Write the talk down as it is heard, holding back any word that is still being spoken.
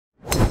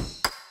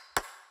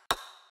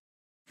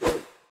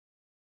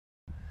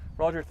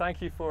Roger,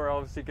 thank you for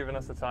obviously giving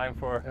us the time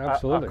for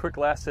Absolutely. a quick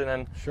lesson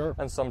and Sure.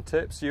 and some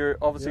tips. You're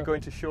obviously Yeah.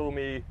 going to show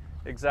me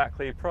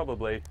exactly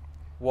probably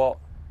what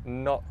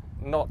not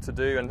to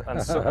do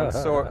and sort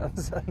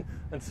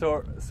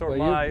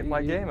Well,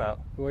 my game out.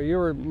 Well, you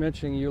were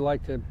mentioning you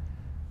like to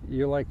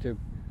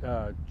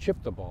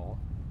chip the ball.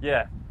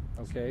 Yeah.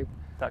 Okay.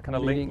 That kind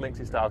of Meaning-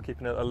 linksy style,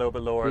 keeping it a little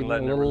bit lower and Keeping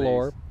letting it a little it release.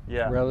 lower,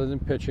 Yeah. rather than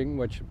pitching,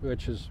 which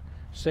is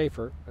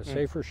safer, a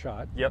safer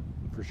shot. Yep.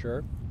 For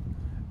sure.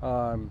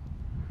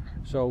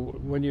 So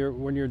when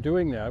you're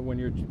doing that, when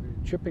you're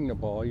chipping the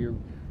ball, you're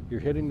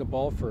hitting the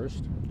ball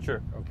first.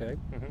 Sure. Okay.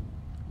 Mm-hmm.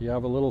 You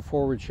have a little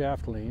forward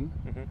shaft lean.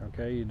 Mm-hmm.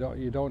 Okay.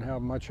 You don't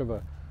have much of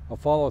a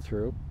follow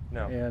through.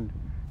 No. And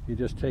you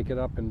just take it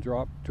up and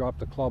drop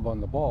the club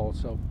on the ball.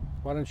 So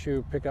why don't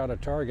you pick out a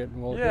target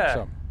and we'll hit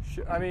some.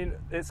 I mean,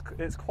 it's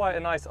quite a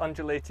nice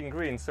undulating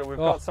green, so we've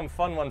Oh, got some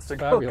fun ones to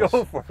go fabulous,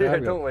 for here,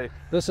 fabulous. don't we?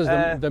 This is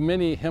the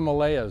mini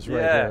Himalayas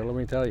right yeah. here, let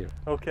me tell you.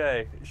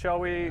 Okay, shall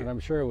we? And I'm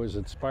sure it was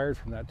inspired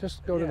from that.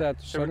 Just go to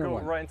that Shall we center go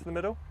one. right into the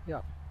middle?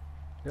 Yeah.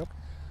 Yep.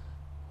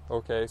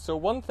 Okay, so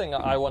one thing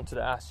I wanted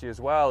to ask you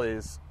as well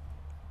is,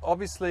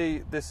 obviously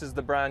this is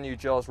the brand new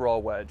Jaws Raw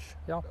wedge.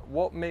 Yeah.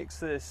 What makes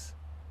this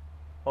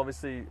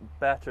obviously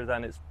better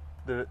than its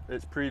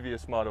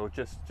previous model,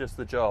 just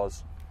the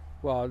Jaws?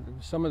 Well,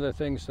 some of the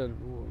things that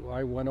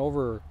I went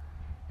over,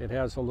 it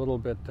has a little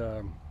bit,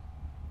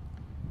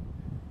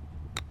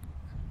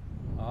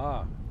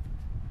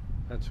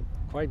 that's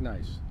quite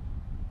nice.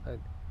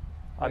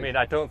 I mean,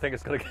 I don't think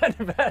it's going to get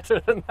any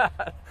better than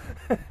that.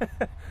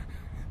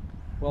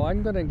 Well,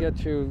 I'm going to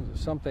get you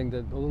something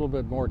that a little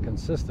bit more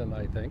consistent,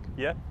 I think.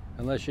 Yeah.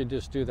 Unless you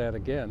just do that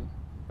again.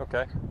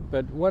 Okay.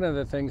 But one of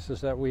the things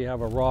is that we have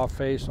a raw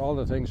face, all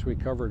the things we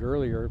covered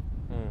earlier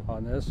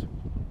on this.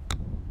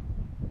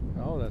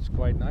 Oh, that's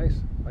quite nice.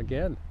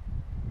 Again,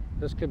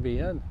 this could be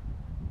in.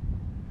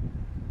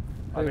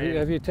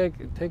 Have you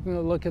taken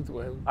a look at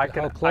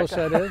how close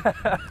that is?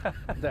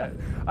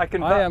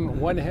 I am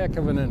one heck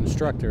of an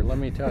instructor, let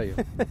me tell you.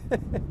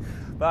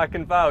 But I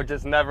can vow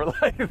just never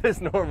like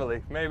this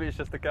normally. Maybe it's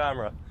just the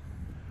camera.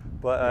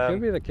 But it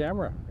could be the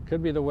camera. It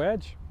could be the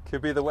wedge.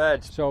 Could be the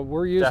wedge. So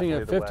we're using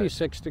Definitely a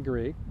 56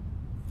 degree.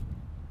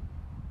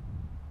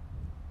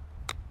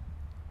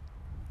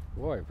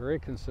 Boy, very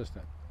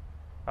consistent.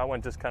 That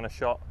one just kind of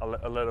shot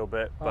a little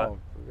bit, but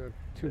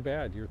too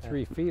bad. You're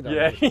 3 feet on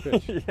yeah, this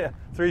pitch. yeah,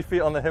 3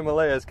 feet on the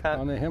Himalayas.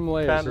 On the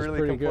Himalayas can't is really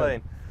pretty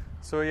complain. good.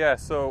 So yeah,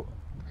 so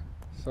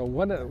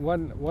one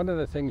of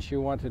the things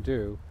you want to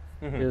do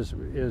is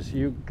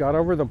you got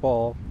over the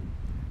ball.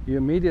 You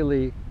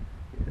immediately,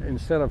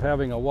 instead of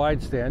having a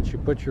wide stance, you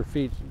put your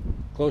feet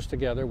close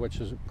together, which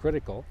is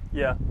critical.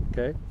 Yeah.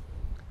 Okay.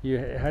 You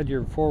had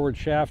your forward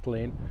shaft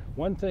lean.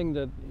 One thing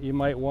that you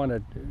might want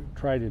to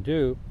try to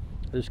do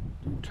is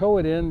toe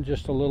it in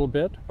just a little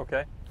bit.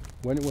 Okay.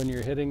 When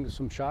you're hitting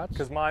some shots.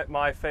 Because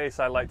my face,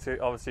 I like to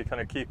obviously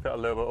kind of keep it a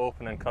little bit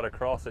open and cut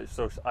across it,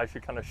 so I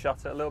should kind of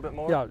shut it a little bit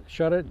more. Yeah,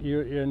 shut it.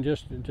 And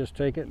just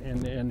take it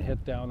and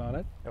hit down on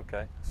it.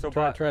 Okay. So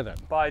try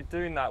that. By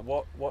doing that,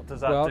 what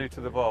does that do to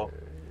the ball?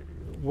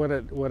 What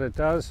it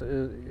does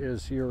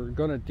is you're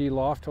going to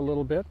de-loft a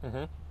little bit.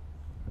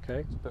 Okay.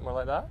 It's a bit more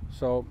like that.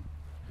 So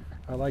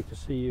I like to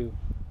see you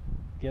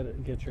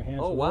get your hands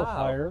a little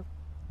higher,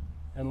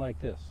 and like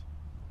this.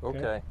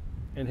 Okay.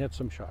 And hit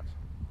some shots.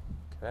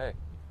 Okay.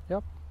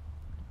 Yep.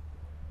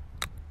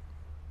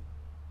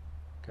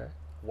 Okay.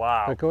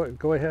 Wow. But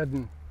go ahead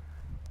and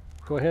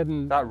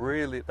that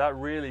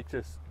really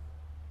just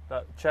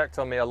checked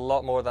on me a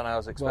lot more than I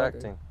was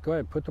expecting. Go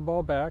ahead, put the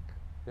ball back.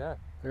 Yeah.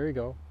 There you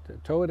go.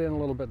 Toe it in a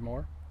little bit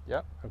more.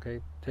 Yep.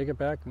 Okay. Take it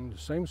back and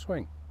same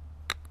swing.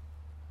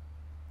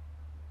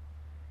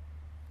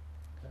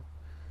 Okay.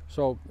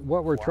 So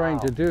what we're trying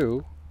to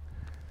do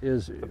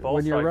is the ball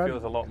when you're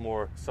feels a lot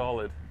more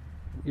solid.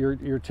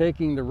 You're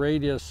taking the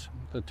radius,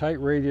 the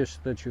tight radius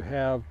that you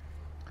have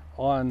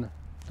on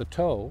the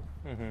toe,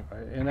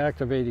 and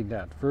activating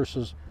that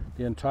versus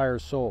the entire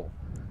sole.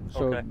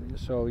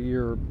 So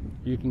you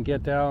can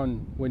get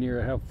down when you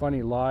have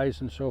funny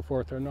lies and so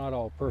forth. They're not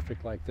all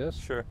perfect like this.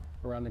 Sure.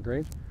 Around the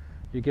greens,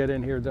 you get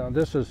in here down.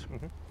 This is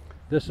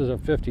a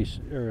 50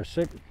 or a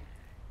 6.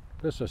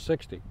 This is a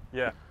 60.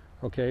 Yeah.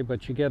 Okay,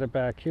 but you get it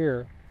back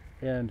here,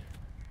 and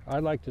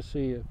I'd like to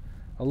see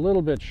a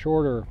little bit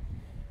shorter.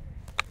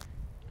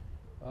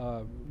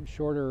 It's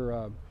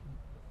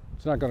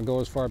not going to go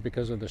as far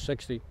because of the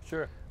 60.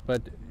 Sure.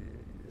 But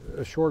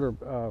a shorter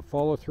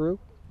follow through,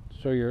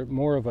 so you're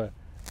more of a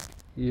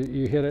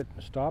you hit it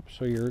and stop.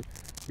 So your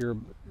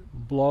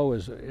blow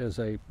is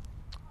a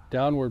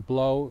downward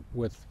blow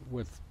with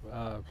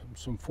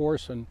some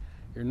force, and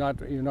you're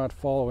not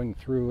following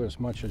through as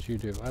much as you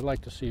do. I'd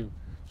like to see you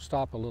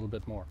stop a little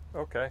bit more.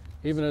 Okay.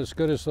 Even as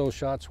good as those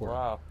shots were.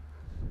 Wow.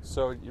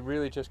 So you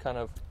really just kind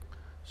of.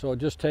 So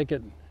just take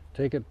it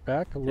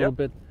back a little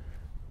bit,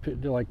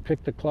 like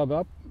pick the club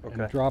up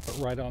and drop it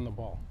right on the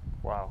ball.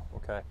 Wow.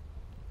 Okay.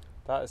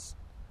 That is.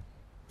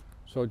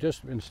 So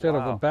just instead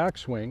of a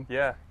backswing,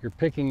 yeah, you're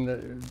picking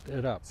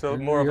it up. So your,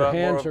 more of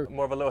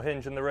a little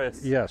hinge in the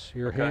wrist. Yes,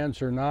 your Okay.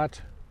 hands are not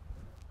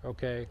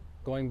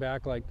going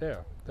back like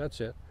there.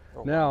 That's it.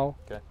 Oh, Now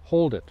okay.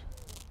 hold it.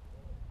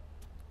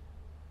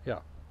 Yeah.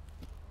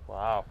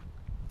 Wow.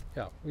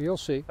 Yeah. You'll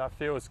see. That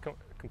feels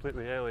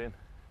completely alien.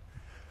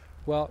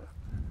 Well,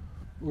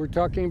 we're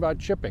talking about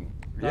chipping,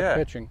 not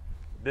pitching.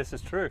 This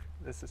is true.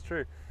 This is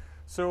true.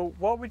 So,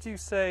 what would you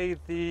say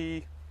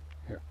the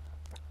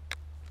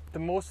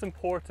most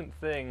important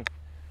thing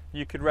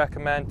you could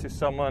recommend to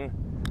someone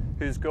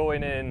who's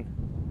going in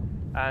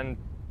and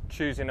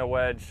choosing a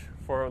wedge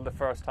for the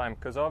first time?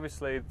 Because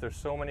obviously there's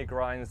so many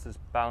grinds, there's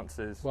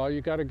bounces. Well,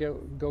 you got to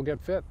go get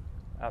fit.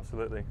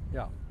 Absolutely.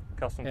 Yeah.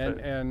 Custom fit.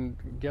 And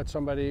get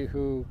somebody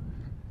who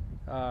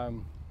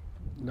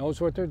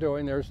knows what they're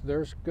doing.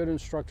 There's good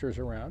instructors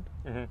around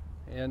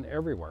and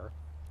everywhere,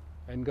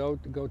 and go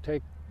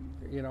take,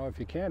 if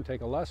you can, take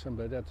a lesson.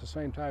 But at the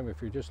same time,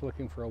 if you're just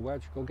looking for a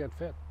wedge, go get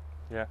fit.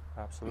 Yeah,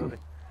 absolutely.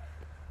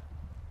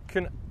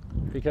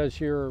 Because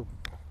it's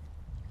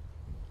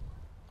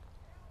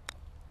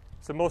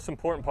the most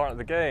important part of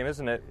the game,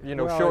 isn't it?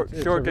 Well,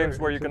 short games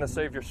where you're going to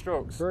save your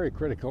strokes. Very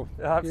critical.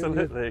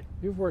 Absolutely.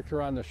 You've worked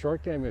around the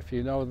short game if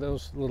you know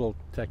those little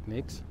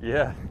techniques.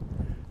 Yeah.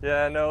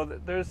 Yeah, no,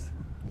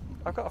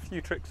 I've got a few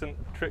tricks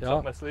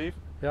up my sleeve.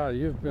 Yeah,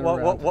 you've been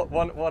around.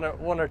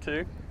 One or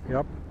two.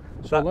 Yep.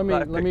 So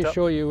let me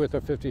show you with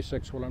a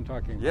 56 what I'm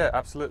talking about. Yeah,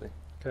 absolutely.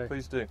 Okay.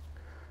 Please do.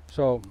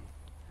 So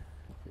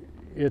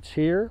it's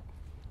here.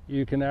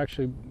 You can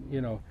actually,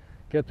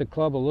 get the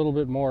club a little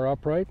bit more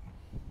upright,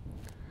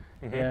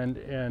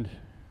 and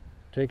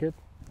take it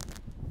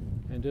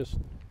and just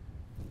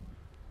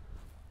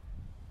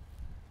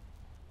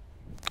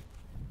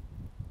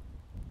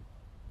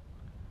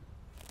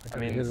I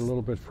mean, hit it a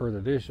little bit further.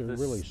 These are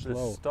really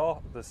slow.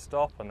 The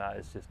stop on that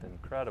is just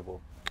incredible.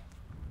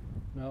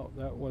 No,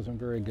 that wasn't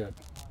very good.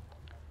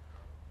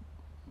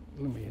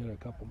 Let me hit a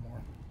couple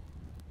more.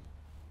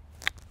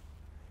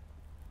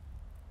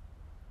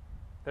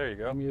 There you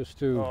go. I'm used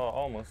to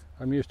almost.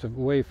 I'm used to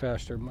way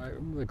faster.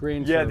 The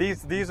grains. Yeah, are,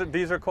 these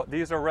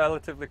are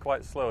relatively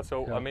quite slow.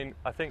 So yeah. I mean,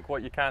 I think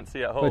what you can't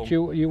see at home. But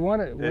you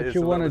want to what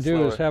you want to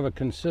do is have a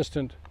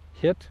consistent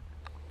hit,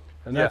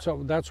 and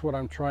that's what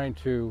I'm trying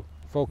to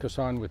focus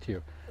on with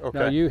you. Okay.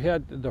 Now you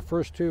had the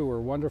first two were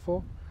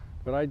wonderful,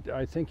 but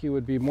I think you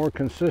would be more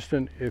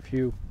consistent if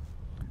you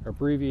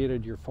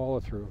abbreviated your follow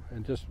through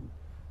and just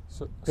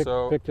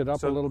picked it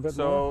up a little bit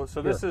more.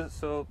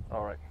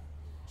 All right.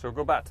 So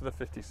go back to the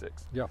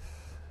 56. Yeah.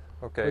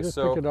 Okay, just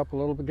pick it up a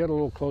little bit, get a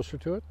little closer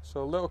to it.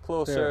 So a little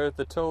closer, there.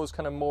 The toes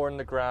kind of more in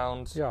the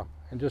ground. Yeah,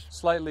 and just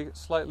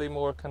slightly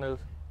more kind of.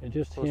 And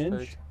just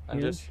hinge.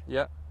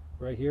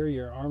 Right here,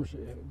 your arms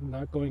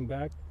not going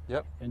back.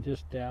 Yep. And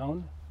just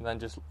down. And then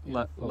just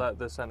let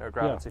the center of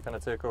gravity kind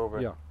of take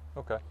over. Yeah.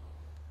 Okay.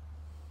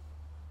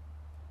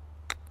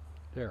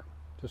 There,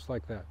 just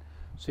like that.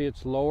 See,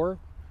 it's lower,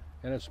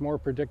 and it's more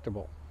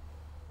predictable.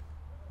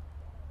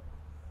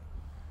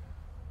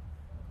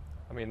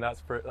 I mean,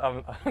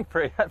 I'm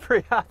pretty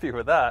happy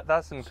with that.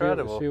 That's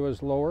incredible. See, it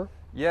was lower.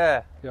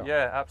 Yeah,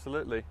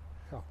 absolutely,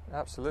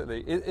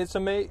 absolutely. It's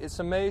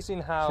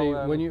amazing how. See,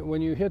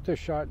 when you hit the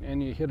shot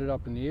and you hit it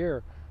up in the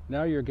air,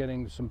 now you're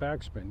getting some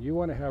backspin. You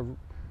want to have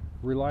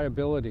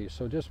reliability,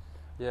 so just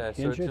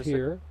hinge it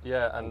here.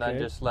 And then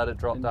just let it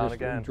drop down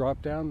again.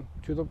 Drop down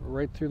to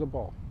right through the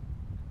ball.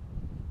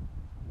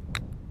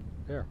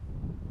 There,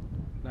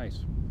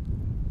 nice.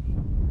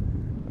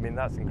 I mean,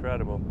 that's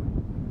incredible.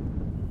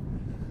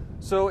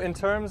 So in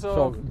terms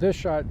of this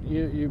shot,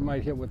 you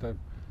might hit with an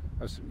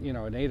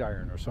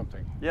 8-iron or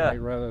something, right,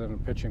 rather than a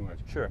pitching wedge.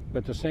 Sure.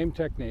 But the same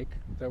technique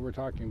that we're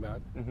talking about,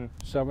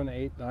 7,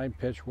 8, 9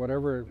 pitch,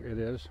 whatever it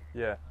is.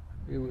 Yeah.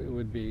 It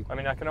would be. I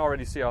mean, I can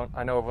already see.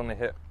 I know I've only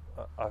hit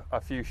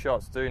a few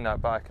shots doing that,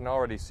 but I can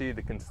already see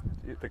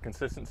the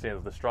consistency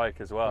of the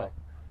strike as well. Right.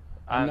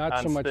 And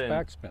not so much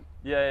backspin.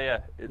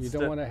 Yeah. You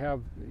don't want to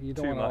have. You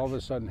don't want to all of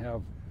a sudden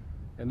have,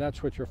 and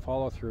that's what your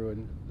follow through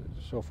and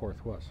so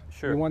forth was.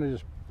 Sure. You want to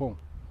just boom.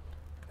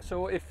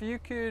 So if you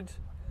could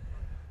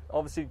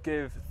obviously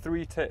give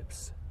 3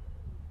 tips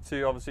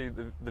to obviously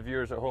the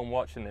viewers at home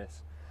watching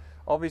this,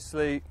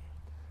 obviously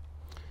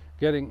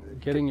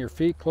getting your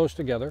feet close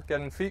together.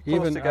 Getting feet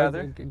close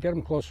together. Get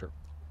them closer.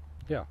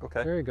 Yeah.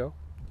 Okay. There you go.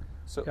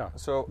 So yeah.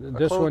 So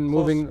this one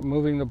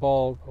moving the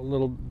ball a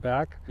little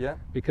back. Yeah.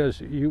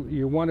 Because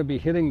you want to be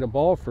hitting the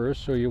ball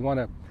first, so you want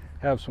to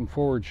have some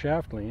forward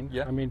shaft lean.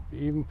 Yeah. I mean,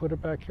 even put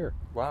it back here.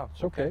 Wow.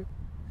 It's okay.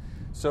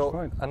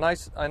 So a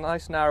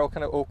nice narrow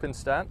kind of open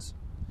stance.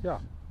 Yeah.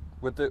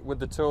 With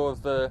the toe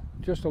of the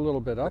just a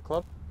little bit up. The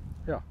club.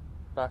 Yeah.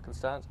 Back of the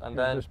stance, and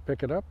then just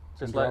pick it up.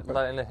 Just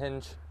letting the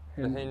hinge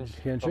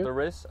of the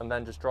wrist, and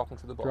then just dropping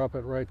to the ball. Drop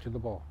it right to the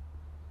ball.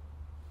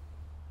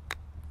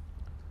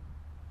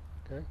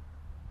 Okay.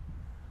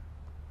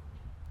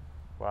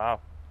 Wow.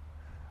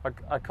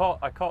 I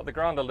caught the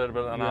ground a little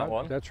bit on that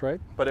one. That's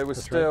right. But it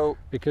was still right.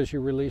 Because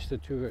you released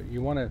it to it.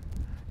 You want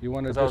You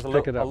want to Because I just was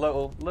pick it up. a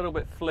little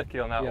bit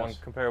flicky on that Yes. one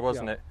compared,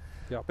 wasn't Yeah. it?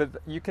 Yeah. But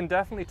you can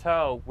definitely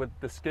tell with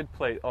the skid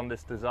plate on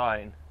this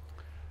design.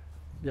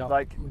 Yeah,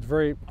 Like, it's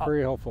very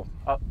helpful.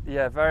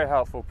 Yeah, very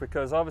helpful,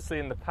 because obviously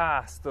in the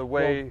past the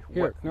way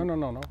Well, here,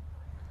 no.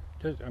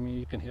 Just, I mean,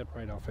 you can hit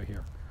right off of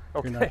here.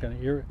 Okay. You're not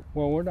gonna.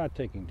 Well, we're not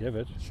taking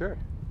divots. Sure.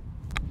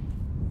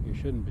 You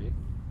shouldn't be.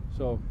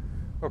 So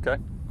Okay.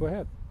 go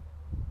ahead.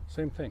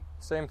 Same thing.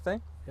 Same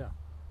thing. Yeah.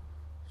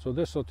 So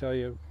this will tell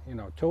you,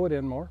 toe it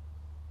in more.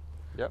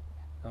 Yep.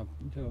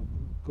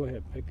 Go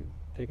ahead,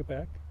 take it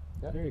back.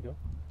 Yep. There you go.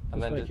 And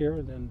Just then like here,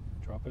 and then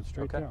drop it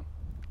straight Okay. down.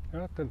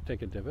 You're not going to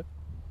take a divot.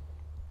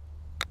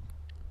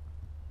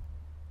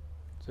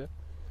 That's it.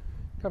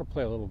 Got to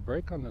play a little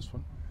break on this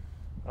one.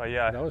 Oh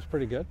yeah. That was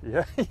pretty good.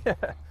 Yeah, yeah.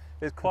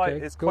 It's quite.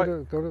 Okay, It's go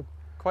quite. to.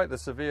 Quite the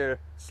severe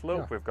slope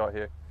Yeah. we've got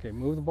here. Okay,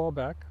 move the ball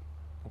back.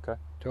 Okay.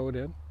 Toe it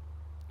in.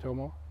 Toe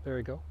more. There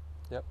you go.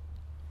 Yep.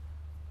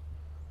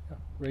 Yeah.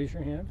 Raise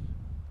your hands.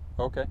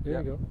 Okay. There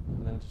yep. you go.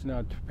 And then just,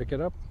 Now pick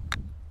it up.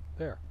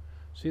 There.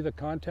 See the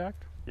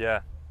contact?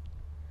 yeah.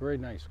 Very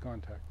nice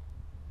contact.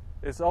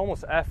 It's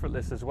almost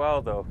effortless as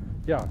well, though.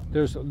 Yeah.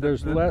 There's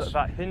less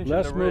that hinge in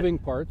less the moving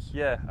wrist. parts.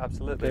 Yeah,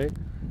 absolutely. Okay.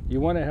 You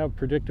want to have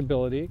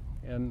predictability,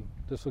 and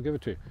this will give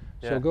it to you.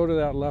 Yeah. So go to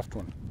that left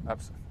one.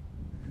 Absolutely.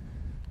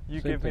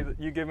 Same thing.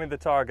 You give me the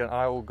target,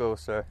 I will go,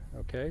 sir.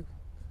 Okay.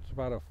 It's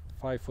about a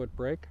 5-foot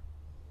break.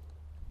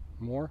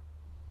 More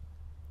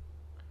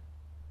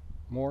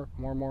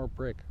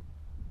break.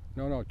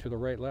 No, to the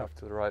right, left.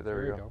 To the right, there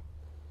we you go.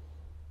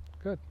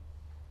 Good.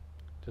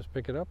 Just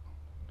pick it up.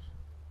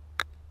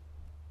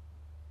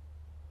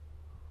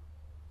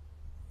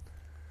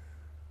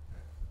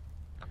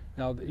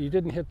 Now, you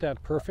didn't hit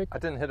that perfect. I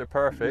didn't hit it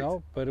perfect,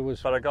 No, but it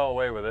was, but I got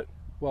away with it.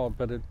 well,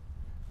 but it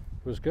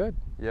was good.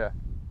 Yeah.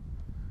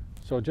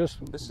 So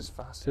just This is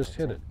fascinating.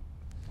 hit it.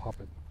 Pop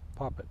it.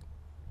 Pop it.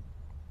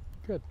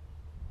 Good.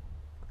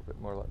 A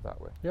bit more like that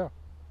way. Yeah,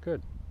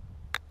 good.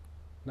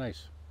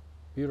 Nice.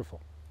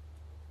 Beautiful.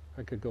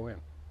 I could go in.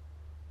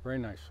 Very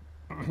nice.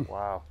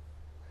 Wow.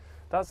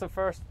 That's the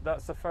first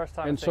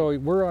time. And so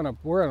we're on a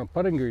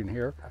putting green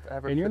here, I've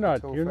ever and you're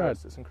put the not toe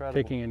first. It's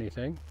incredible. taking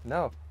anything.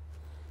 No.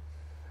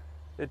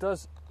 It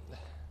does.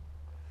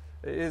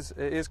 It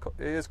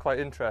is quite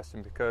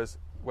interesting, because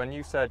when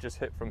you said just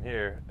hit from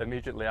here,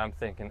 immediately I'm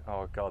thinking,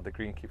 oh God, the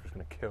greenkeeper's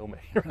going to kill me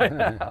right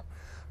now.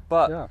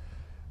 But Yeah.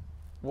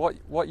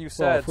 what you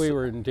said. Well, if we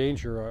were in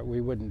danger, we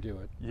wouldn't do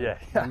it. Yeah.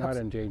 We're not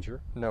in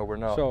danger. No, we're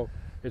not. So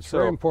it's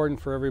very important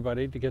for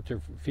everybody to get their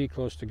feet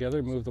close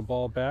together, move the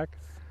ball back,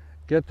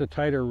 get the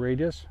tighter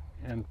radius,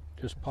 and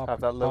just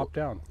have that pop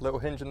down. little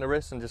hinge in the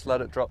wrist and just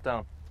let it drop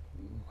down.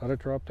 Let it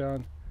drop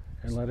down,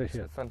 and let it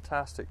Some hit.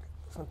 fantastic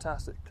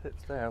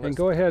tips there. And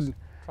go ahead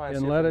try and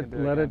see if let we it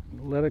can do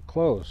let it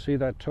close. See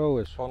that toe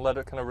is. Oh, and let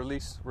it kind of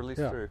release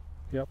Yeah. through.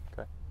 Yep.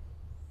 Okay.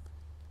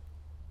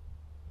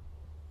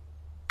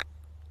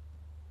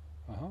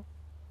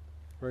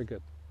 Very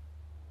good.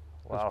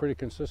 Wow. That's pretty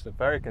consistent.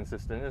 Very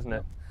consistent, isn't it?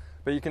 Yep.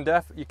 But you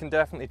can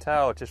definitely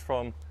tell just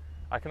from.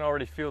 I can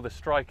already feel the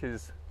strike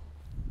is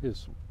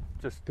Is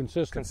just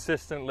consistent.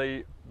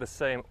 consistently the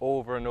same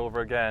over and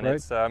over again. Right.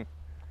 It's I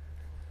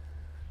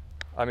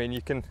mean,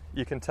 you can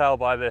tell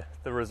by the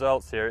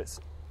results here. It's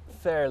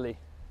fairly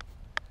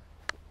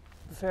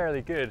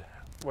good,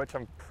 which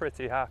I'm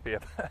pretty happy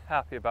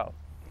about.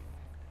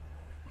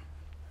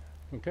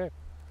 Okay.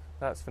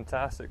 That's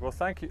fantastic. Well,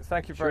 thank you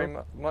very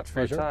Sure. much for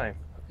Pleasure. your time.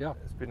 Yeah.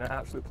 It's been an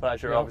absolute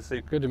pleasure. Yeah, Obviously,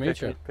 good to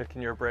meet you.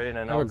 Picking your brain,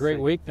 and Have a great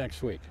obviously- week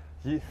next week.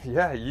 You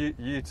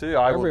too.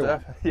 I will Everyone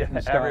definitely. Yeah,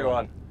 in Scotland.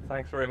 everyone.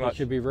 Thanks very You much.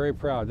 should be very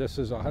proud. This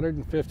is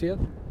 150th.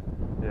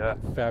 Yeah,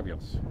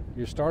 Fabulous.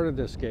 You started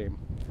this game.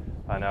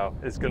 I know.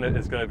 It's gonna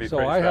be So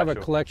pretty I have a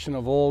special. collection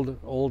of old,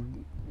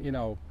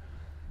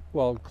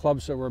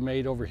 clubs that were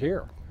made over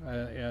here,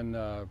 and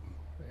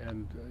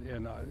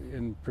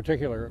in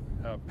particular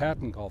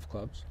patent golf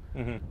clubs.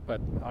 Mm-hmm.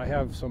 But I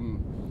have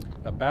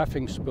a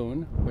baffing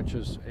spoon, which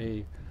is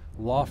a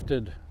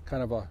lofted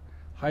kind of a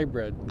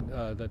hybrid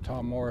that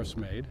Tom Morris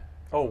made.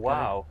 Oh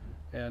wow!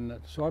 And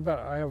so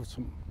I have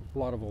a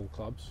lot of old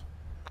clubs,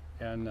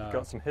 and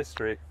Got some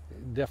history.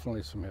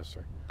 definitely some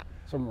history.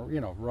 Some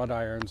rud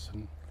irons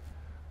and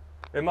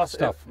It must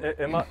stuff.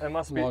 It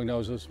must be long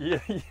noses. Yeah.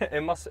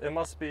 It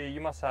must be.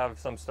 You must have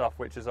some stuff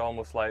which is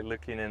almost like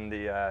looking in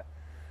the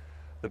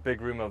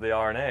big room of the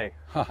R&A.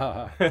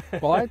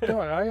 Well,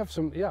 I have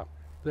some. Yeah,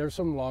 there's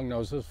some long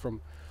noses from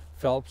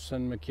Phelps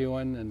and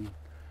McEwen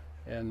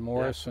and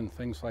Morris and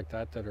things like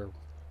that are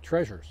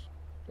treasures,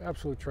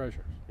 absolute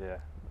treasures. Yeah.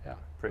 Yeah,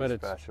 Pretty but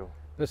special.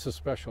 This is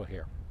special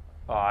here.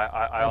 Oh,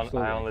 I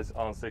Absolutely.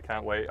 honestly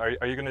can't wait. Are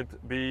you going to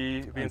be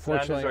in Flanders,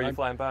 Unfortunately, or are you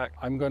flying back?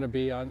 I'm going to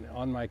be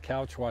on my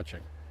couch watching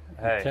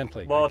Hey,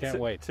 intently. well, I can't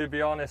wait. To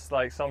be honest,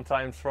 like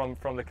sometimes from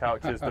the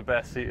couch is the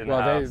best seat in the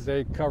Well, house.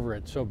 they cover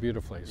it so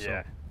beautifully. So,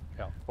 Yeah.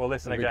 yeah. Well,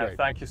 listen It'll be again. great.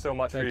 Thank you so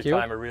much for Thank your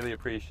you. time. I really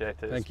appreciate it.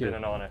 Thank It's you. been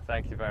an honor.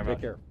 Thank you very much.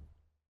 Take care.